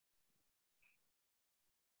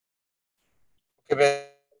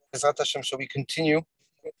Bezrat Hashem, so we continue.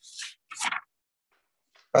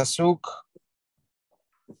 Pasuk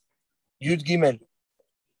Yud Gimel.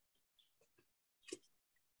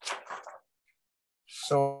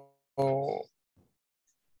 So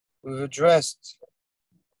we've addressed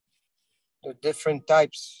the different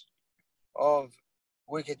types of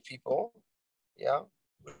wicked people, yeah,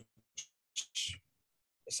 which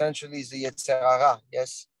essentially is the Yetzer Hara,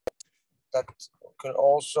 yes, that can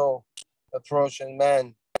also approach a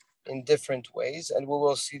man in different ways, and we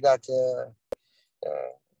will see that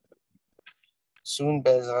soon,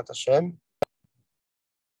 Be'ezrat Hashem.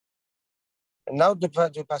 And now the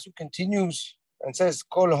pasuk continues and says,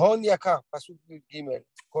 "Kol hon yakar," pasuk Gimel,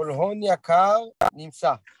 "Kol hon yakar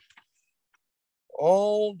nimsa."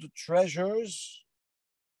 All the treasures,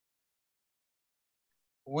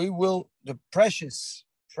 the precious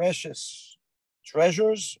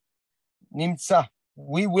treasures, nimsa,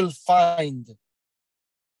 we will find.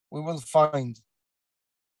 We will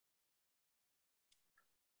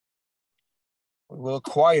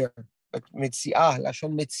acquire. But metziah,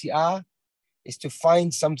 lashon metziah, is to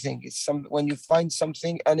find something. It's when you find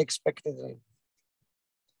something unexpectedly.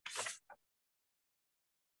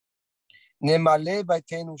 Nemale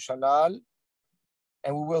baitenu shalal,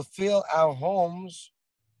 and we will fill our homes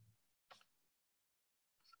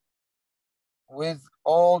with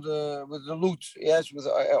the loot. Yes, with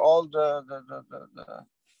all the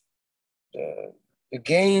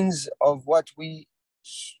gains of what we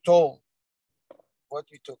stole, what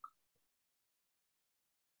we took.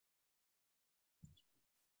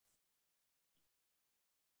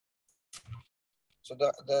 So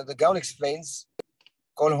the Gaon explains,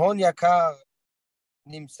 Kol hon yakar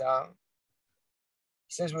nimsa.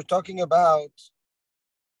 He says we're talking about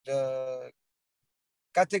the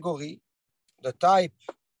category, the type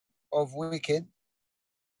of wicked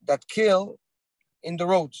that kill in the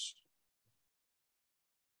roads.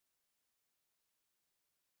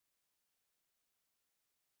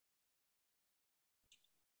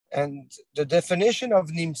 And the definition of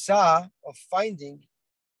nimsa, of finding,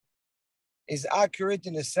 is accurate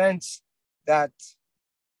in the sense that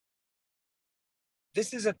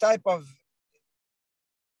this is a type of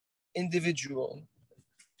individual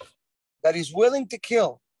that is willing to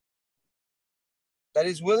kill, that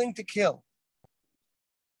is willing to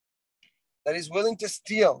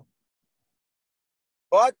steal,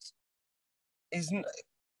 but is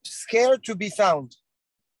scared to be found,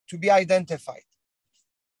 to be identified.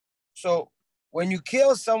 So when you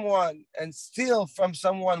kill someone and steal from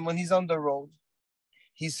someone when he's on the road,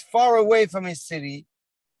 he's far away from his city,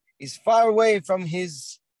 he's far away from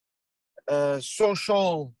his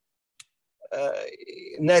social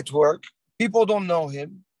network. People don't know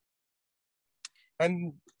him.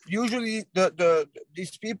 And usually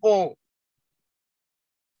these people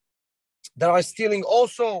that are stealing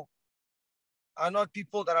also are not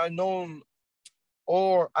people that are known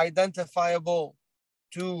or identifiable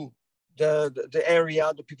to the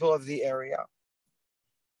area, the people of the area.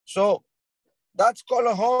 So that's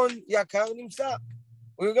kol hon yakar nimsa.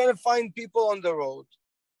 We're going to find people on the road,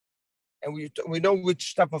 and we know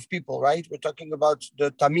which type of people, right? We're talking about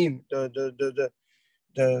the tamim,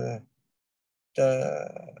 the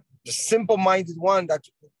simple-minded one that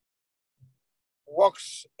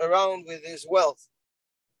walks around with his wealth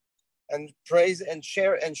and prays and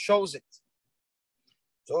share and shows it.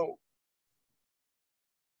 So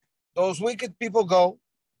those wicked people go,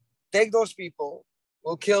 take those people,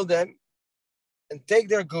 will kill them, and take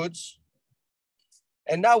their goods.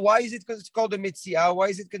 And now, why is it because it's called a mitzvah? Why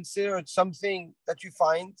is it considered something that you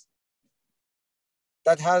find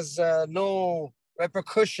that has no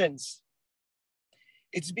repercussions?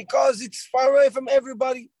 It's because it's far away from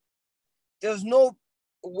everybody. There's no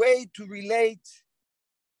way to relate,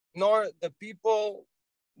 nor the people,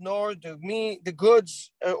 nor the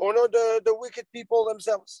goods, or nor the wicked people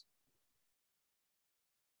themselves.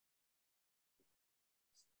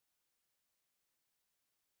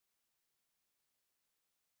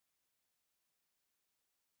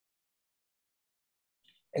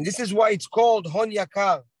 And this is why it's called hon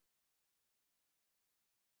yakar,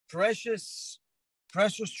 precious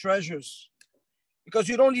treasures, because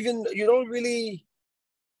you don't really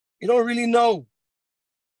know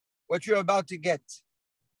what you're about to get.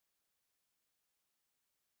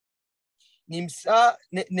 Nimsa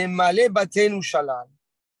nemale batenu shalal.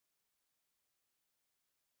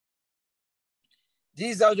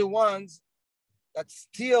 These are the ones that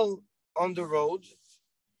steal on the road,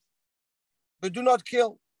 but do not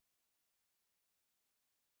kill.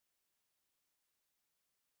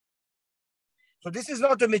 So this is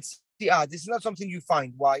not a mitzvah. This is not something you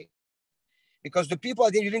find. Why? because the people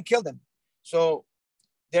at the end, you didn't kill them. So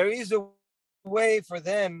there is a way for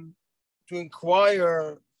them to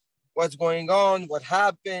inquire what's going on, what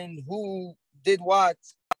happened, who did what.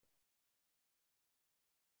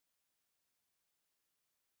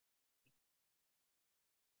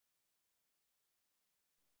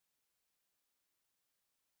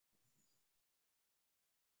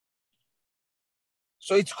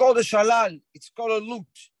 So it's called a shalal. It's called a loot.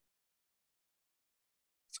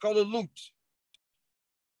 It's called a loot.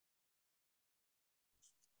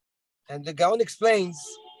 And the Gaon explains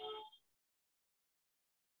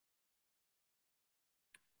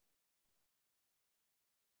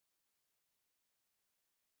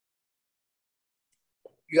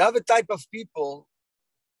you have a type of people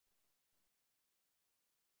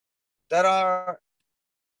that are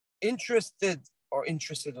interested or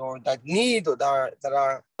that need or that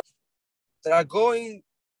are going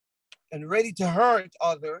and ready to hurt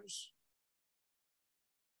others,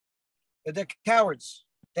 but they're cowards.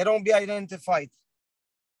 They don't be identified.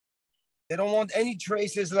 They don't want any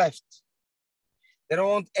traces left. They don't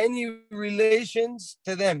want any relations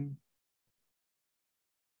to them.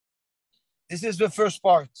 This is the first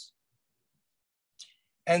part.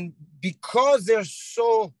 And because they're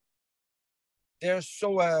so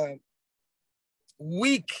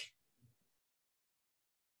weak,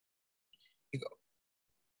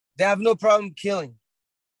 they have no problem killing,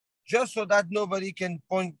 just so that nobody can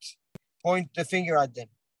point the finger at them.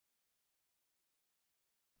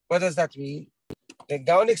 What does that mean? The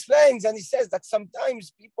Gaon explains, and he says that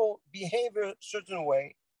sometimes people behave a certain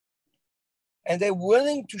way, and they're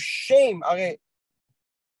willing to shame. Right?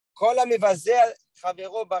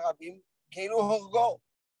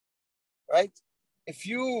 If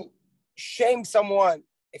you shame someone,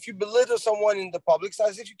 if you belittle someone in the public, it's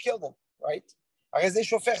as if you kill them, right?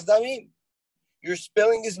 You're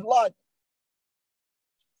spilling his blood.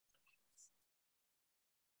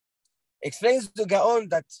 Explains to Gaon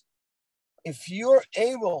that if you're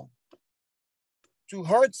able to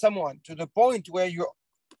hurt someone to the point where you're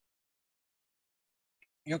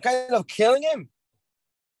kind of killing him,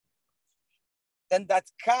 then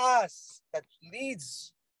that kas that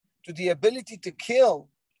leads to the ability to kill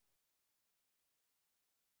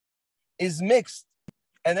is mixed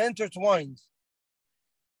and intertwined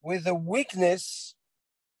with a weakness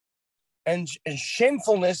and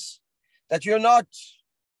shamefulness that you're not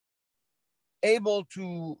able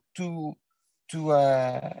to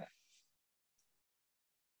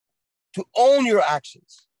own your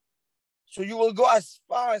actions. So you will go as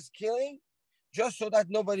far as killing just so that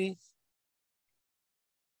nobody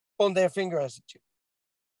point their fingers at you.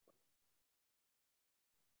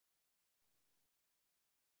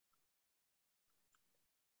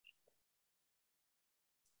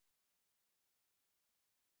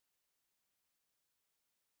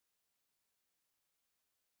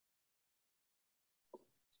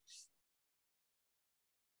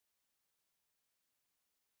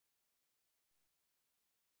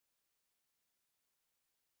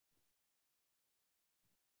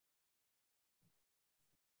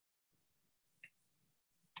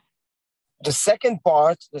 The second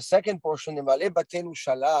part, the second portion, Nimale Batenu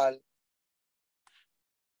Shalal,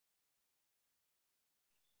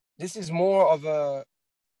 this is more of a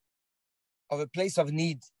place of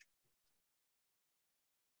need.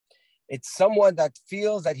 It's someone that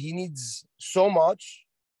feels that he needs so much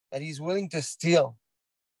that he's willing to steal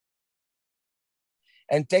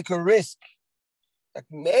and take a risk that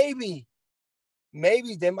maybe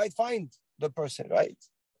they might find the person, right?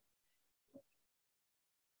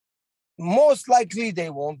 Most likely they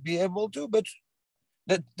won't be able to, but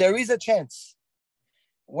there is a chance.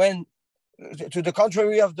 When, to the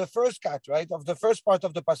contrary of the first cat, right? Of the first part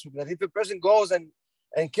of the pasuk, that if a person goes and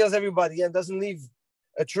kills everybody and doesn't leave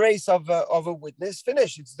a trace of a witness,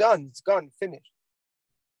 finish, it's done, it's gone, finished.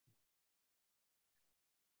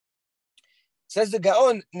 Says the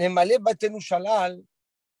Gaon, Nemale Batenu Shalal,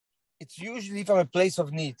 it's usually from a place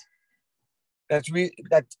of need. That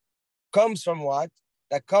comes from what?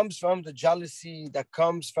 That comes from the jealousy, that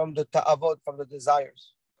comes from the ta'avot, from the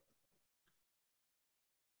desires.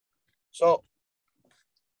 So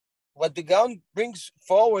what the Gaon brings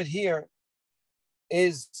forward here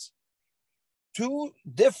is two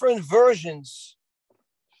different versions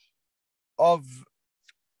of,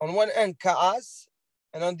 on one end, ka'as,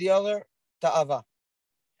 and on the other, ta'ava.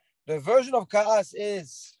 The version of ka'as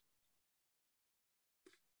is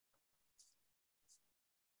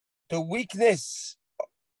the weakness,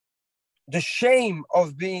 the shame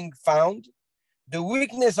of being found, the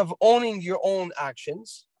weakness of owning your own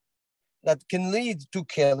actions that can lead to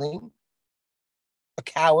killing, a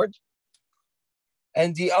coward.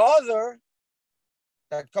 And the other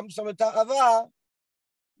that comes from a ta'ava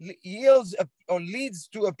yields or leads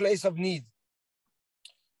to a place of need.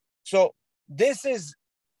 So this is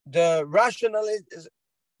the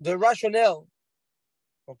rationale,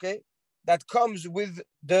 okay, that comes with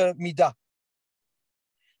the midah.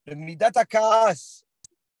 The midat hakaas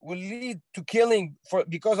will lead to killing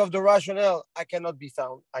because of the rationale. I cannot be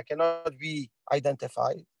found. I cannot be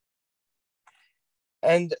identified.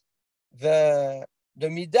 And the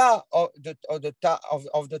midah of the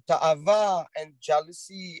ta'ava and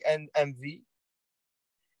jealousy and envy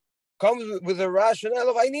comes with the rationale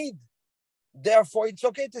of I need. Therefore, it's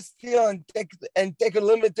okay to steal and take a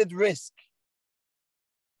limited risk.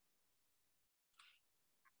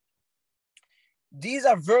 These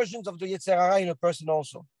are versions of the Yetzer Hara in a person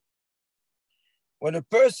also. When a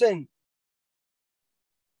person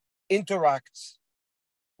interacts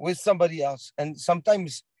with somebody else, and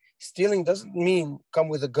sometimes stealing doesn't mean come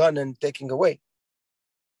with a gun and taking away,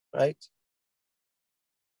 right?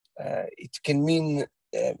 It can mean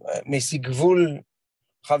mesig gvul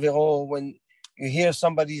chavero, when you hear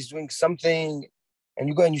somebody's doing something and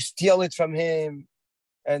you go and you steal it from him.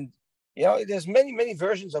 And you know, there's many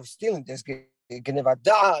versions of stealing. There's genevat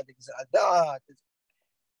da'at,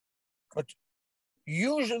 but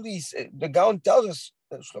usually the Gaon tells us,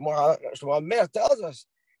 Shlomo Amer tells us,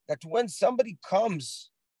 that when somebody comes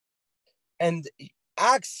and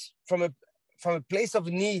acts from a place of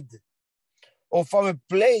need or from a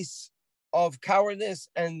place of cowardice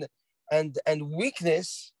and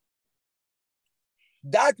weakness,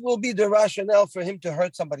 that will be the rationale for him to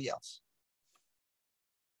hurt somebody else.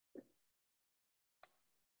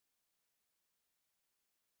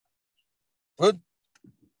 Good.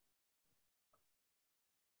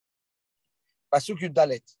 Pasuk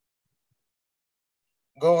Yud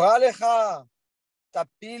Goralecha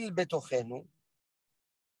tapil betochenu.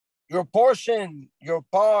 Your portion, your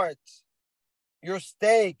part, your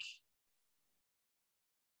stake,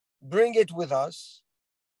 bring it with us.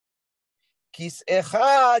 Kis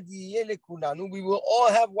echad yeh lekulanu. We will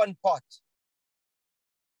all have one pot.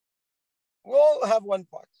 We'll all have one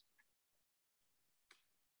pot.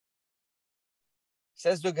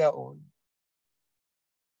 Says the Gaon.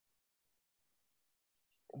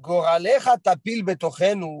 Goralecha tapil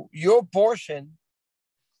betochenu. Your portion,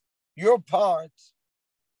 your part,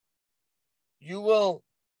 you will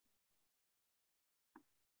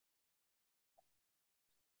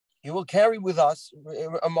carry with us,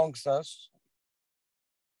 amongst us.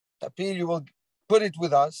 Tapil, you will put it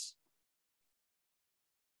with us.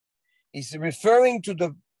 He's referring to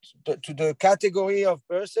the category of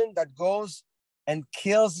person that goes and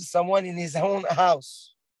kills someone in his own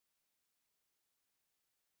house.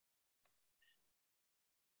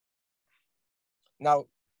 Now,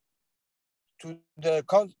 to the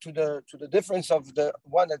difference of the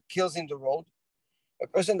one that kills in the road, a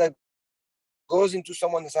person that goes into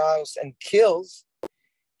someone's house and kills,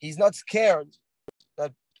 he's not scared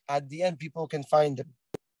that at the end people can find him,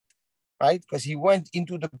 right? Because he went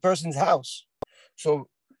into the person's house. So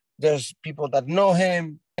there's people that know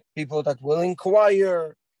him, people that will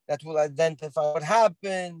inquire, that will identify what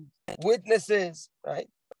happened, witnesses, right?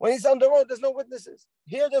 When he's on the road, there's no witnesses.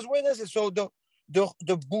 Here, there's witnesses. So the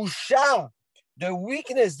busha, the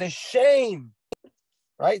weakness, the shame,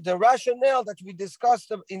 right? The rationale that we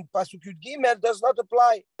discussed in Pasuk Yud Gimel does not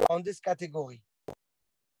apply on this category.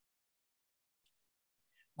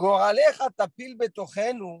 Goralecha tapil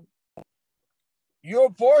betochenu. Your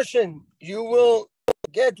portion, you will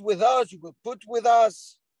get with us, you will put with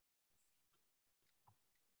us.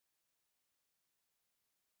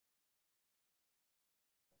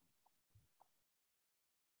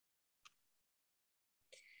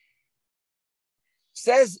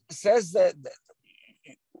 Says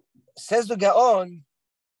the Gaon,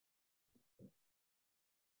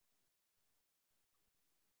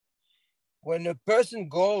 when a person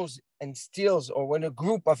goes and steals, or when a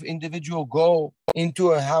group of individuals go into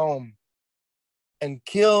a home and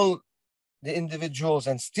kill the individuals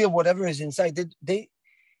and steal whatever is inside, they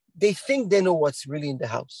think they know what's really in the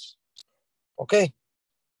house, okay?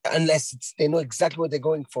 Unless they know exactly what they're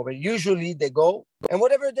going for. But usually they go, and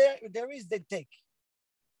whatever there is, they take.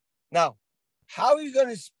 Now, how are you going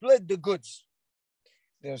to split the goods?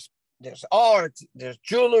 There's art, there's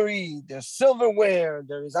jewelry, there's silverware,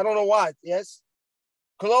 there is I don't know what, yes?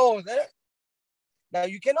 Clothes. Now,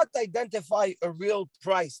 you cannot identify a real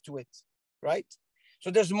price to it, right? So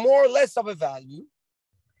there's more or less of a value.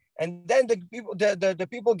 And then the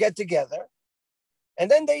people get together, and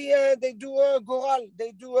then they do a goral,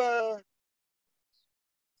 they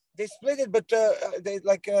split it, but they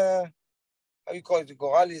like how you call it? The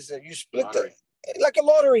goral is you split it like a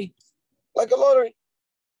lottery, like a lottery.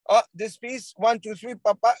 This piece, 1, 2, 3,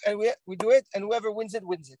 papa, and we do it, and whoever wins it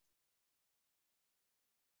wins it.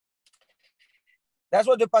 That's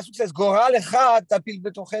what the pasuk says. Goral echad tapil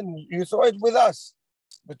betochenu. You throw it with us,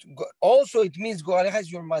 but also it means goral echad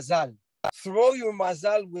is your mazal. Throw your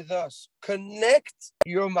mazal with us. Connect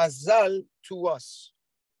your mazal to us.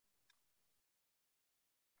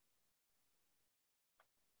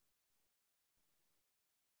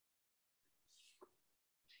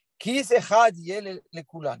 Kis echad yeh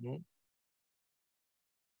lekulanu.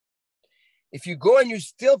 If you go and you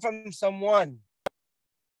steal from someone,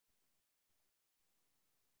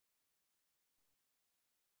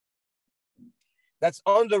 that's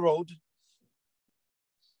on the road,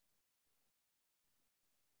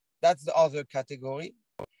 that's the other category.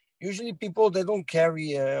 Usually people, they don't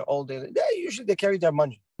carry all their, usually they carry their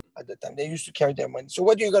money at the time. They used to carry their money. So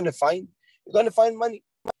what are you going to find? You're going to find money.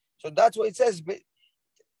 So that's what it says.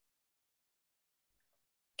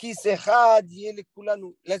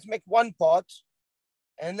 Let's make one pot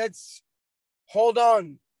and let's hold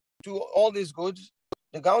on to all these goods.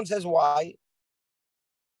 The Gaon says why?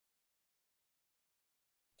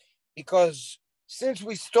 Because since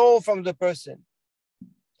we stole from the person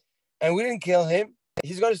and we didn't kill him,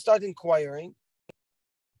 he's going to start inquiring.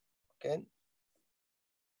 Okay.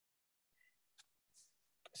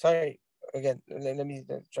 Sorry, again, let me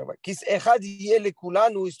try back. Kis echad yeh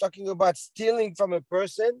lekulanu is talking about stealing from a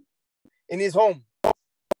person in his home. But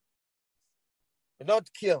not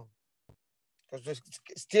kill. Because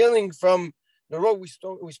stealing from the road,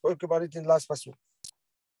 we spoke about it in the last pasuk.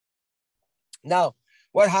 Now,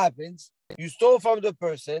 what happens? You stole from the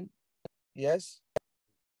person, yes,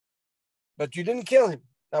 but you didn't kill him.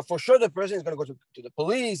 Now, for sure, the person is going to go to the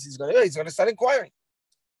police. He's going to start inquiring.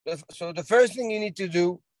 So the first thing you need to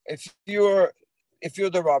do, if you're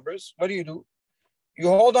the robbers, what do? You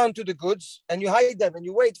hold on to the goods and you hide them and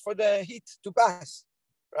you wait for the heat to pass,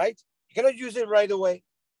 right? You cannot use it right away.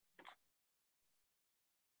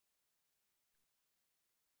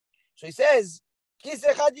 So he says,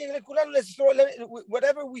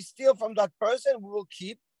 whatever we steal from that person, we will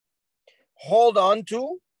keep, hold on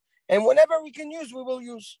to, and whenever we can use, we will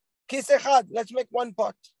use. Let's make one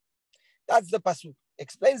pot. That's the pasuk.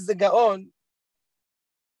 Explains the Gaon.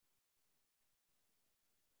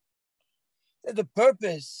 The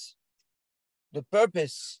purpose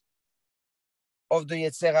of the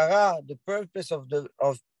Yetzer Hara, the purpose of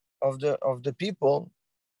the people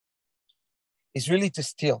is really to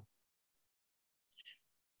steal.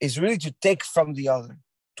 Is really to take from the other,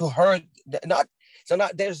 to hurt.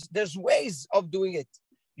 There's ways of doing it.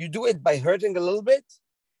 You do it by hurting a little bit,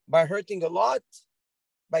 by hurting a lot,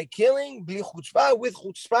 by killing, bli chutzpah, with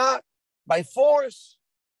chutzpah, by force,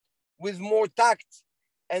 with more tact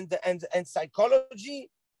and psychology,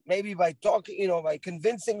 maybe by talking, by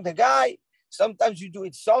convincing the guy. Sometimes you do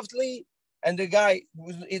it softly, and the guy,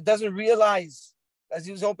 it doesn't realize as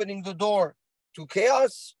he was opening the door to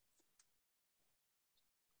chaos.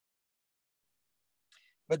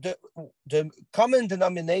 But the common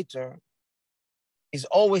denominator is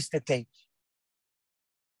always to take.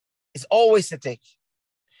 It's always to take.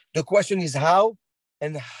 The question is how,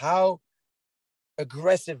 and how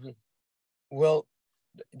aggressively will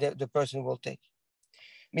the person will take.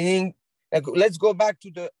 Meaning, let's go back to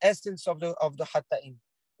the essence of the Hatta'im.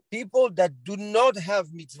 People that do not have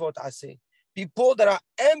mitzvot aseh, people that are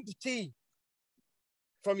empty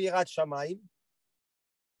from Yirat Shamayim,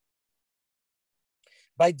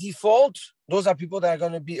 by default, those are people that are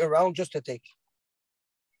going to be around just to take.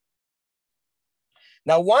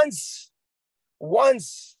 Now, once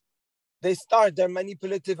they start their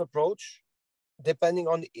manipulative approach, depending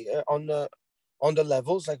on the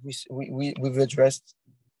levels, like we've addressed,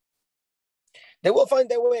 they will find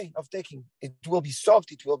their way of taking. It will be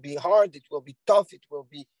soft, it will be hard, it will be tough, it will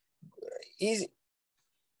be easy.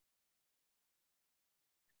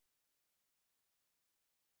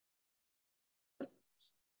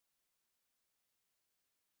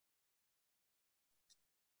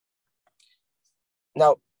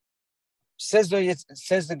 Now, says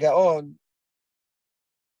the Gaon,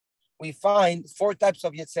 we find 4 types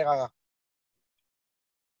of Yetzer Hara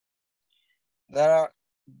that are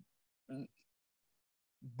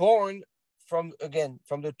born from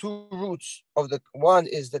the 2 roots of the one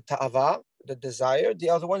is the ta'ava, the desire, the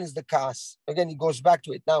other one is the kas. Again, he goes back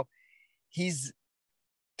to it. Now, he's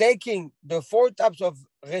taking the 4 types of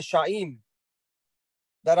reshaim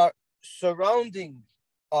that are surrounding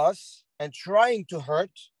us and trying to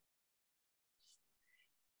hurt,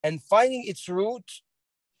 and finding its root,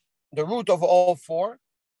 the root of all 4,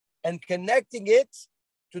 and connecting it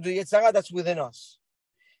to the Yetzer Hara that's within us.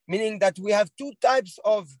 Meaning that we have two types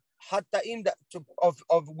of Hatta'im,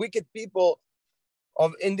 of wicked people,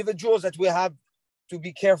 of individuals that we have to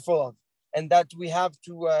be careful of, and that we have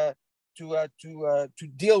to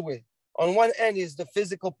deal with. On one end is the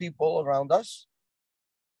physical people around us.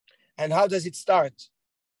 And how does it start?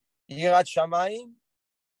 Yirat Shamayim,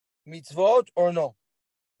 mitzvot, or no?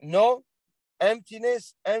 No,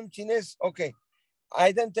 emptiness, okay.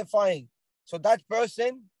 Identifying. So that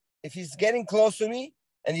person, if he's getting close to me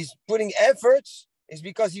and he's putting efforts, is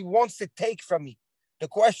because he wants to take from me. The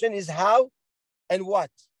question is how and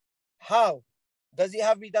what? How? Does he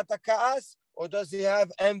have midat ka'as or does he have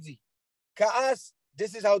envy? Ka'as,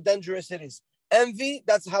 this is how dangerous it is. Envy,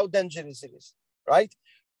 that's how dangerous it is, right?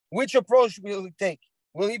 Which approach will he take?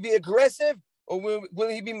 Will he be aggressive or will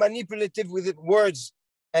he be manipulative with words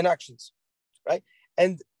and actions, right?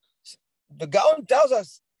 And the Gaon tells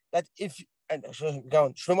us that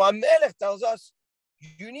Shlomo HaMelech tells us,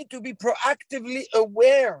 you need to be proactively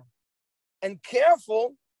aware and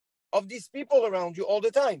careful of these people around you all the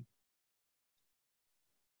time.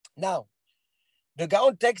 Now, the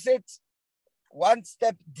Gaon takes it one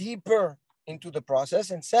step deeper into the process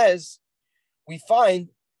and says, we find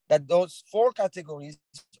that those four categories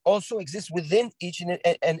also exist within each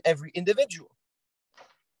and every individual.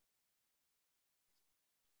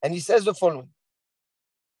 And he says the following,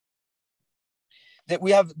 that we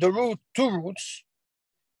have two roots.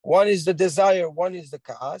 One is the desire, one is the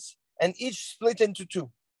ka'as, and each split into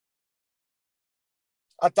two.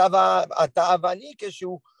 התאווני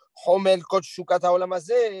כשהוא חומל כל תשוקת העולם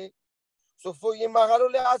הזה, סופו יהיה מרע לו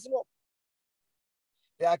לעצמו.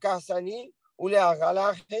 והכעסני הוא להרע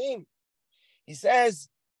לאחרים. He says,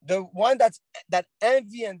 the one that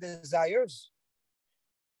envy and desires,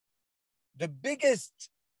 the biggest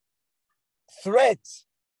threat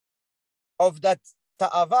of that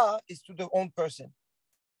ta'ava is to the own person.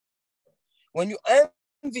 When you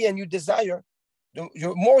envy and you desire,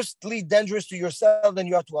 you're mostly dangerous to yourself than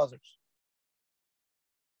you are to others.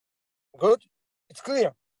 Good? It's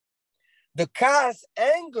clear. The kas,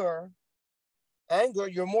 anger,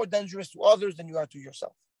 you're more dangerous to others than you are to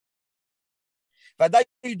yourself. But that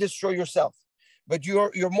you destroy yourself. But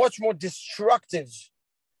you're much more destructive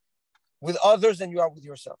with others than you are with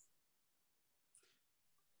yourself.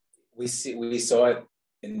 We saw it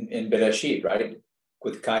in Bereshit, right?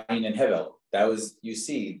 With Cain and Hevel. That was, you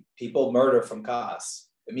see, people murder from Kaas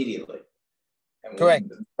immediately. And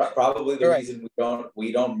correct. Probably the reason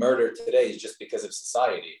we don't murder today is just because of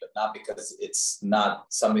society, but not because it's not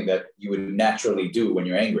something that you would naturally do when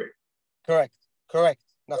you're angry. Correct.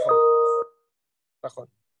 Nachon.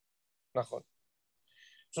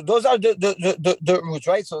 So those are the roots,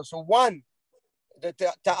 right? So one, the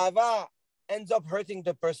ta'ava ends up hurting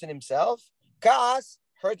the person himself. Kaas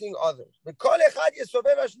hurting others.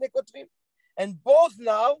 And both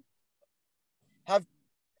now have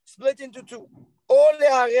split into two. או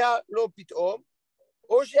להרע לו פתאום,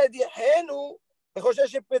 או שידיחנו וחושב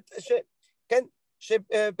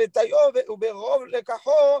שפתאיו וברוב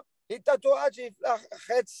לקחו התתו עד שיפלח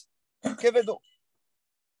חץ כבדו.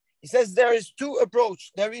 He says there is two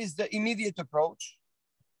approaches. There is the immediate approach,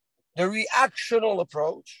 the reactional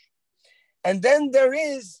approach, and then there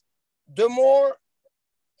is the more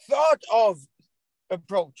thought of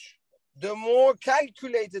approach, the more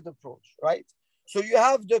calculated approach, right? So you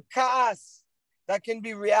have the ka'as that can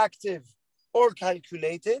be reactive or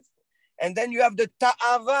calculated, and then you have the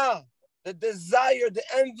ta'ava, the desire, the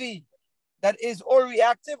envy, that is or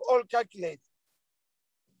reactive or calculated.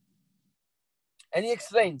 And he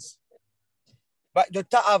explains, but the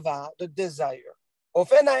ta'ava, the desire,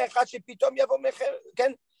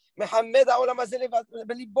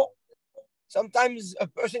 sometimes a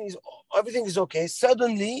person everything is okay,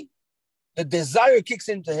 suddenly the desire kicks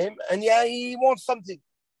into him, and he wants something.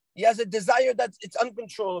 He has a desire that it's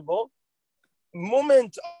uncontrollable.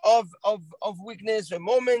 Moment of weakness, a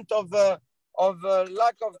moment of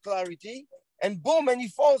lack of clarity, and boom, and he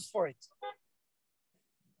falls for it.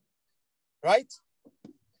 Right?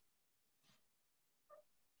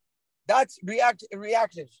 That's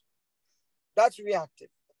reactive. That's reactive.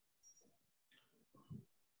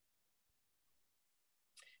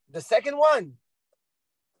 The second one,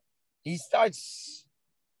 he starts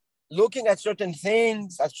looking at certain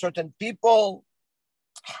things, at certain people.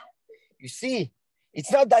 You see,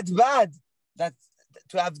 it's not that bad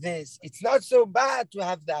to have this. It's not so bad to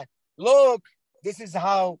have that. Look, this is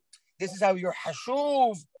how you're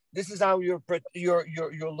hashuv. This is how you're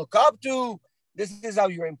look up to. This is how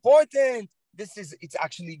you're important. It's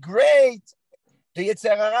actually great. The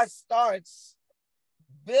Yetzer Hara starts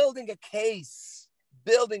building a case.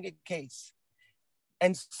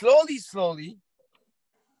 And slowly,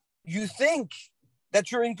 you think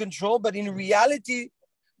that you're in control, but in reality,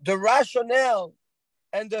 the rationale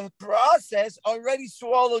and the process already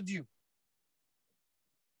swallowed you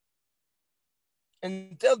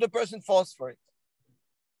until the person falls for it.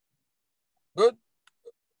 Good?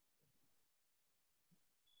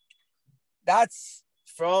 That's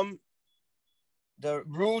from the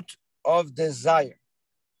root of desire.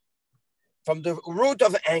 From the root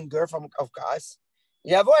of anger, of כעס,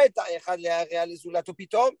 יבוא את האחד להרע לזולתו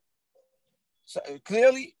פתאום. So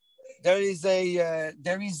clearly, there is an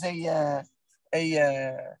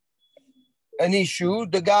issue.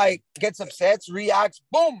 The guy gets upset, reacts,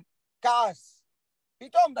 boom, כעס.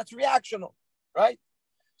 פתאום, that's reactional, right?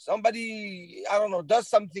 Somebody, I don't know, does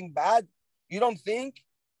something bad, you don't think,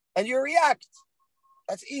 and you react.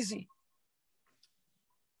 That's easy.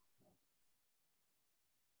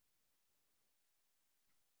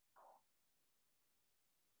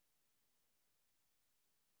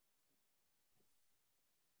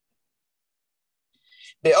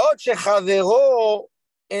 בעוד שחברו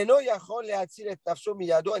אינו יכול להציל את נפשו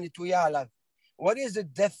מידו הנטויה עליו. What is the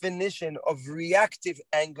definition of reactive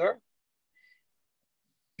anger?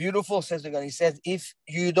 Beautiful, says the guy. He says, if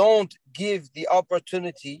you don't give the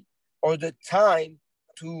opportunity or the time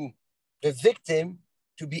to the victim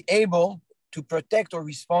to be able to protect or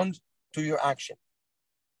respond to your action.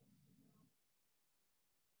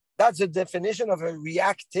 That's the definition of a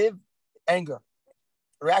reactive anger,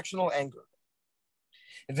 reactional anger.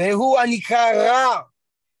 והוא הנקרא רע.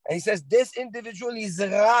 And he says, this individual is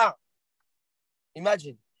רע.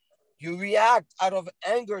 Imagine, you react out of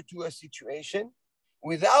anger to a situation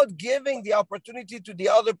without giving the opportunity to the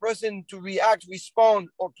other person to react, respond,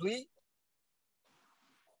 or plead.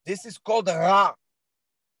 This is called ra.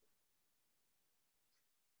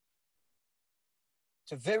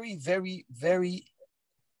 It's a very, very, very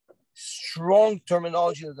strong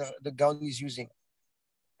terminology that the Gaon is using,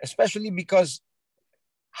 especially because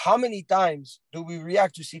how many times do we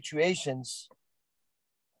react to situations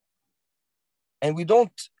and we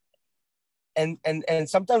don't, and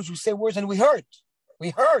sometimes we say words and we hurt,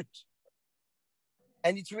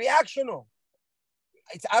 and it's reactional.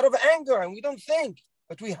 It's out of anger and we don't think,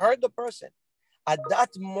 but we hurt the person. At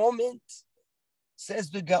that moment, says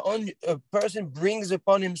the Gaon, a person brings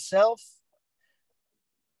upon himself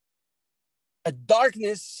a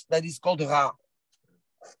darkness that is called Ra.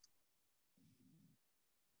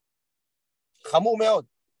 חמור מאוד.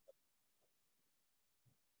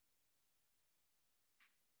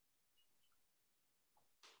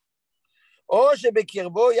 או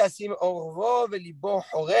שבקרבו ישים אורבו וליבו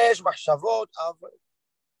חורש מחשבות עוול.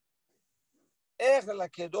 איך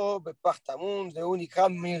ללכדו בפח טמון, זהו נקרא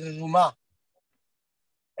מרמה.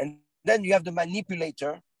 And then you have the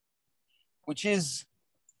manipulator, which is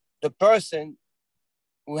the person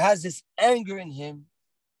who has this anger in him,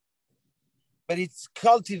 but it's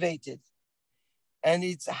cultivated. And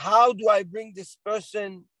it's, how do I bring this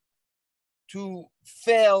person to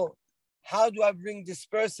fail? How do I bring this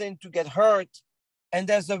person to get hurt? And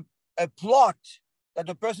there's a plot that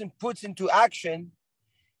the person puts into action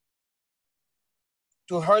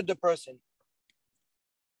to hurt the person.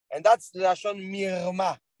 And that's the Lashon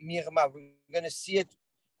mirma. Mirma. We're going to see it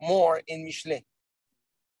more in Mishlei.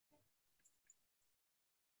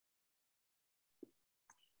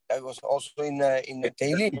 That was also in the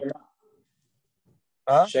Tehillim.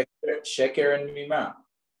 Huh? Sheker and Mima.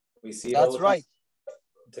 We see it. That's right.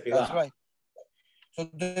 Tefillah. That's right. So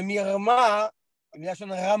the mirma, Lashon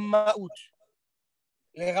ramaut.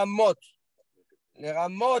 Leramot.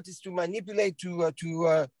 Leramot is to manipulate, to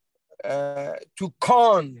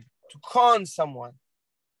con someone.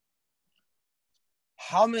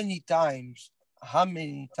 How many times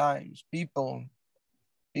people,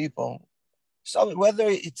 so whether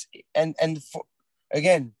it's, and for,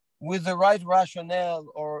 again, with the right rationale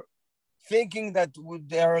or thinking that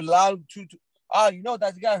they're allowed to,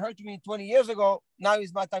 that guy hurt me 20 years ago, now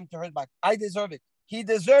is my time to hurt back. I deserve it. He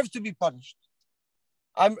deserves to be punished.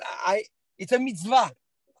 It's a mitzvah.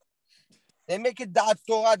 They make it da'at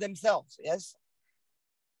Torah themselves, yes?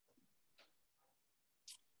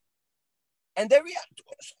 And they react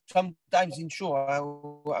sometimes in shul. I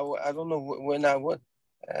don't know when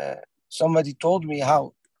somebody told me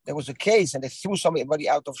how there was a case and they threw somebody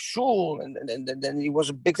out of shul and then it was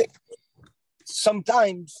a big thing.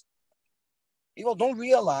 Sometimes people don't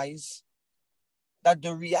realize that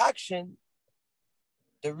the reaction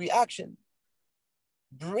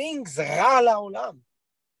brings ra la'olam.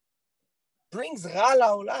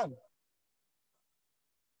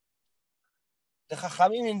 the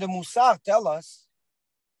Chachamim in the Musar tell us,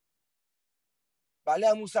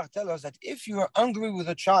 Baalei Musar tell us that if you are angry with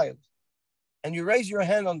a child and you raise your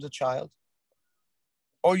hand on the child,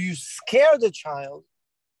 or you scare the child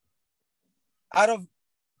out of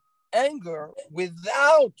anger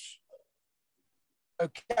without a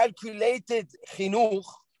calculated chinuch,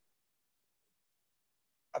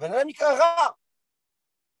 הבן אדם נקרא רע.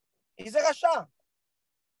 He's a rasha.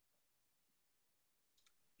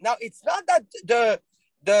 Now, it's not that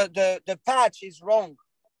the patch is wrong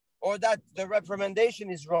or that the reprimandation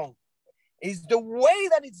is wrong. It's the way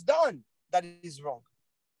that it's done that is wrong.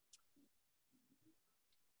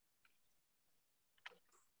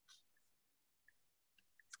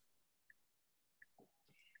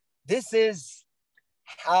 This is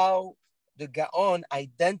how the Gaon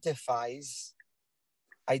identifies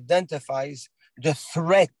the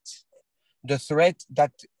threat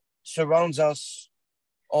that surrounds us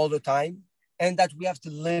all the time and that we have to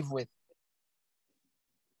live with.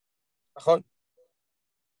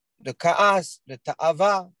 The ka'as, the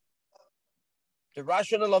ta'ava, the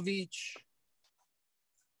rational of each,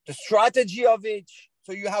 the strategy of each.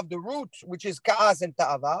 So you have the root, which is ka'as and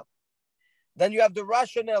ta'ava. Then you have the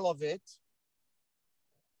rationale of it,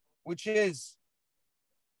 which is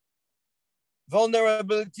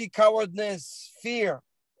vulnerability, cowardness, fear,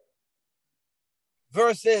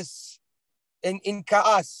 versus in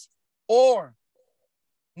ka'as, or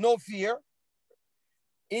no fear.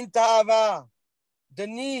 In ta'ava, the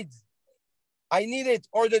need, I need it,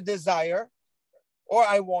 or the desire, or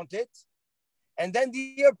I want it. And then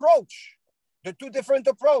the approach, the two different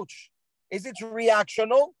approach. Is it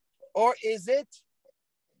reactional or is it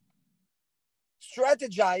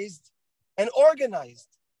strategized and organized?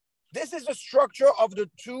 This is the structure of the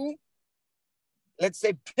two, let's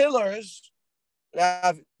say, pillars,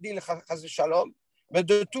 but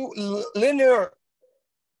the two linear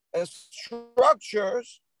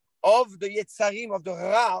structures of the Yetzarim, of the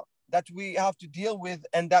Ra, that we have to deal with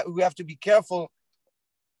and that we have to be careful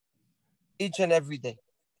each and every day.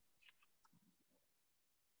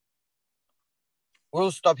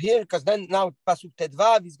 We'll stop here because then now Pasuk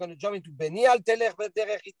Tedvav is going to jump into Beni al telech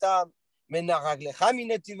b'derech itam, menaraglecha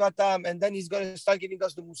minetivatam, and then he's going to start giving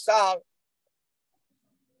us the musar.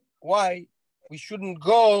 Why we shouldn't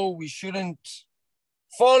go, we shouldn't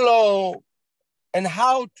follow, and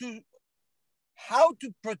how to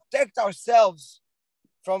protect ourselves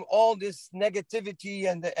from all this negativity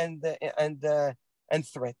and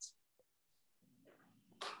threats.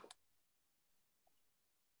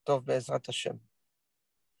 Tov be'ezrat Hashem.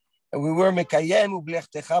 And we were מקיים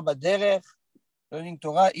ובלכתך בדרך, learning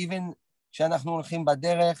Torah, even שאנחנו הולכים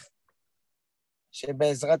בדרך,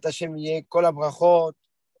 שבעזרת השם יהיה כל הברכות,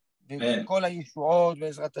 וכל הישועות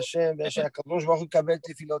בעזרת השם, ושהקדוש ברוך הוא יקבל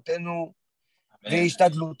תפילותינו,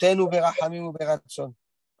 והשתדלותנו ברחמים וברצון.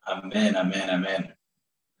 Amen, amen, amen.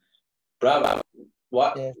 Rabbi,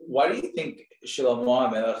 why do you think Shlomo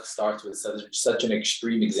HaMelech starts with such an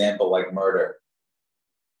extreme example like murder?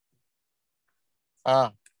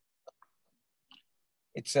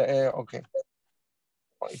 It's okay.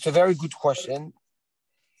 It's a very good question,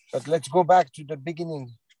 but let's go back to the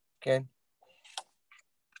beginning. Okay.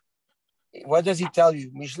 What does he tell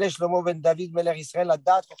you? Mishlei Shlomo ben David melech Israel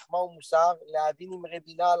ladat chokhma u'musar להבין עם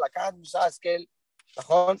רבינה לקחת מוסר השכל,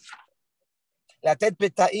 נכון? לתת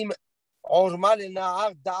פתאים עורמה לנער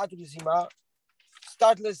דעת ולזימה.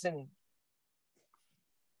 Start listening.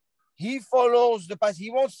 He follows the path. He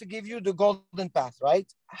wants to give you the golden path,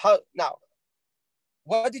 right? Now,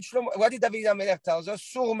 what did David HaMelech tell us?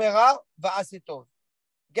 Sur mera va'aseh tov.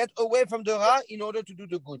 Get away from the ra in order to do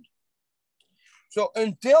the good. So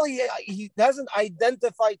until he doesn't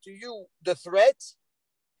identify to you the threat,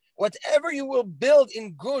 whatever you will build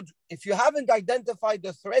in good, if you haven't identified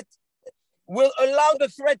the threat, will allow the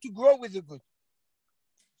threat to grow with the good.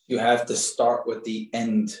 You have to start with the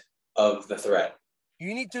end of the threat.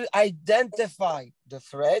 You need to identify the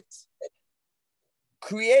threat,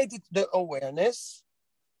 create the awareness,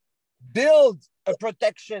 build a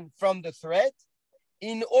protection from the threat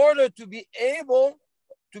in order to be able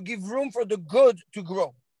to give room for the good to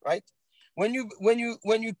grow, right? When you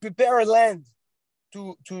prepare a land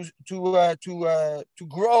to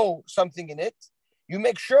grow something in it, you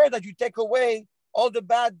make sure that you take away all the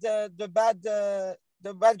bad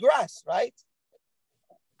grass, right?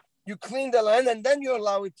 You clean the land and then you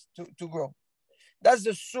allow it to grow. That's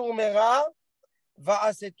the sur mera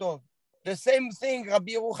va'aseh tov. The same thing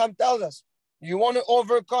Rabbi Yerucham tells us. You want to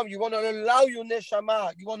overcome, you want to allow your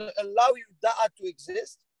neshama, you want to allow your da'at to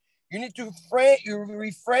exist. You need to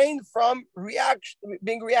refrain from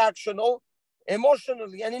being reactional,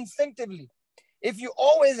 emotionally and instinctively. If you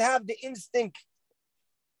always have the instinct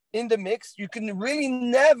in the mix, you can really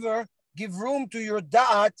never give room to your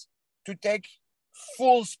da'at to take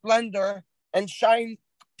full splendor and shine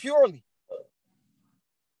purely.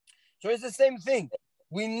 So it's the same thing.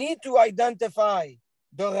 We need to identify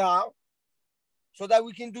the Ra so that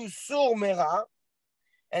we can do Sur Mera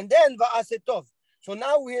and then Va'aseh Tov. So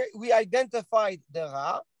now we identified the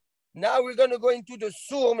Ra. Now we're going to go into the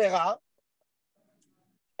Sur Mera.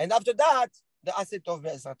 And after that, the Aseh Tov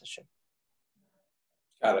Be'ezrat Hashem.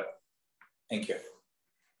 Got it. Thank you.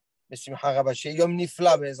 בשמחה רבה, שיהיה יום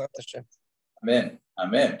נפלא בעזרת השם. Amen.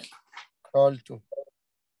 Amen. כל טוב.